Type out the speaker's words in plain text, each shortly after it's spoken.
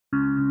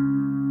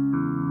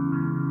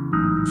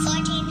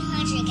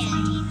1400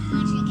 guy.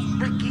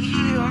 Franky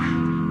here.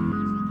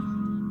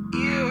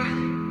 Yeah.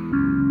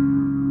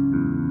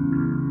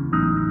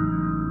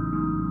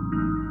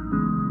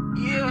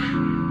 Yeah.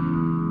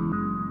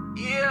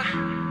 Yeah.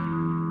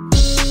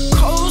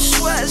 Cold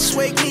sweats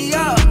wake me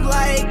up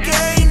like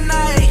every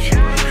night.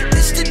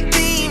 It's the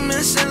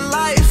demons in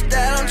life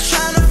that I'm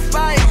trying to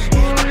fight.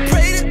 I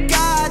pray to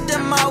God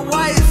that my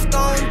wife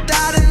don't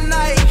die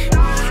tonight.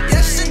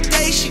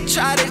 Yesterday she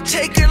tried to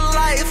take her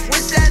life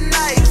with that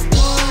knife.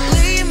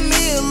 Leave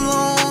me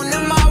alone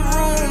in my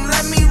room,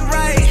 let me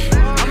write.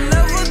 I'm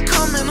never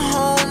coming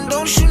home,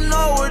 don't you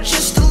know we're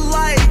just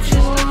alike.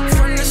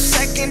 From the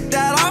second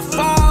that I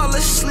fall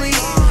asleep,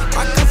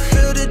 I can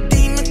feel the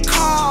demon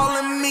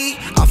calling me.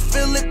 I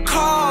feel it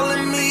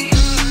calling me.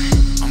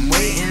 I'm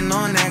waiting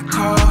on that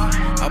call.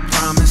 I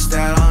promise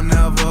that I'll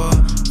never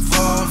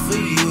fall for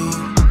you.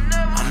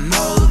 I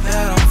know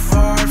that I'm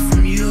far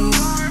from you,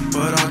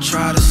 but I'll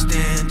try to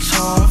stand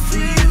tall for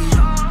you.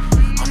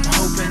 I'm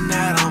hoping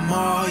that I'm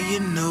all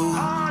you knew,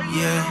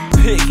 yeah.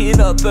 Picking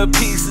up the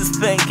pieces,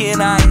 thinking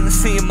I ain't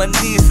seen my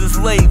nieces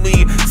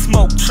lately.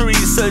 Smoke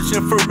trees,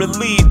 searching for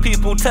relief.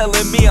 People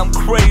telling me I'm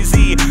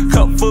crazy.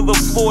 Cup full of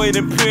Floyd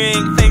and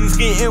Pink. Things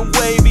getting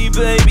wavy,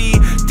 baby.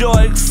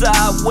 Dark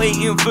side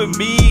waiting for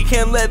me.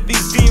 Can't let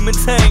these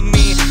demons hang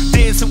me.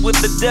 Dancing with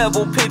the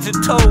devil,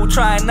 pigeon toe,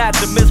 trying not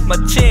to miss my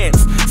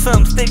chance.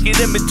 Some sticking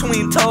in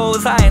between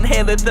toes, I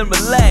inhale it then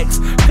relax.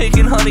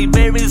 Picking honey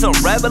berries,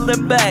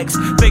 unraveling backs.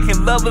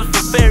 Thinking lovers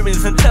for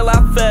fairies until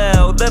I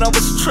fell. Then I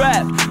was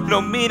trapped.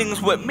 No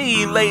meetings with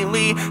me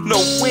lately. No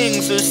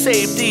wings or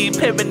safety.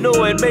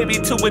 Paranoid, maybe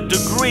to a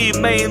degree.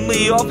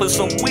 Mainly off of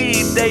some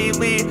weed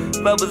daily.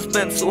 Love has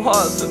been so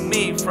hard for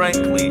me,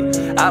 frankly.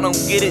 I don't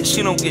get it,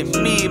 she don't get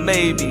me,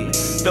 maybe.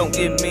 Don't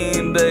get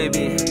mean,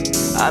 baby.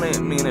 I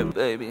didn't mean it,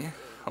 baby.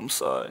 I'm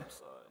sorry.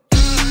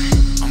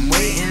 I'm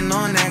waiting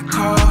on that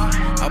call.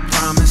 I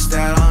promise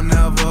that I'll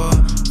never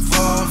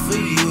fall for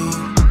you.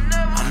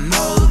 I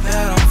know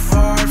that I'm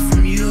far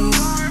from you,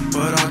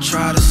 but I'll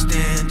try to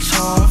stand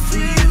tall for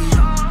you.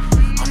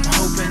 I'm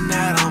hoping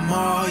that I'm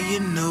all you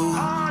knew,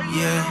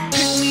 yeah.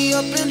 Pick me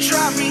up and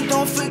drop me,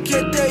 don't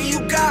forget that you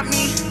got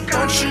me.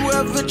 Don't you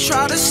ever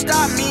try to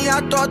stop me,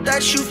 I thought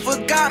that you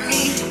forgot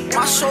me.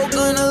 My soul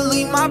gonna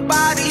leave my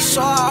body,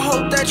 so I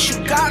hope that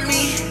you got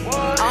me.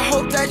 I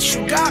hope that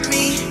you got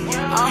me.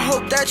 I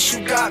hope that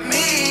you got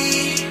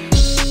me.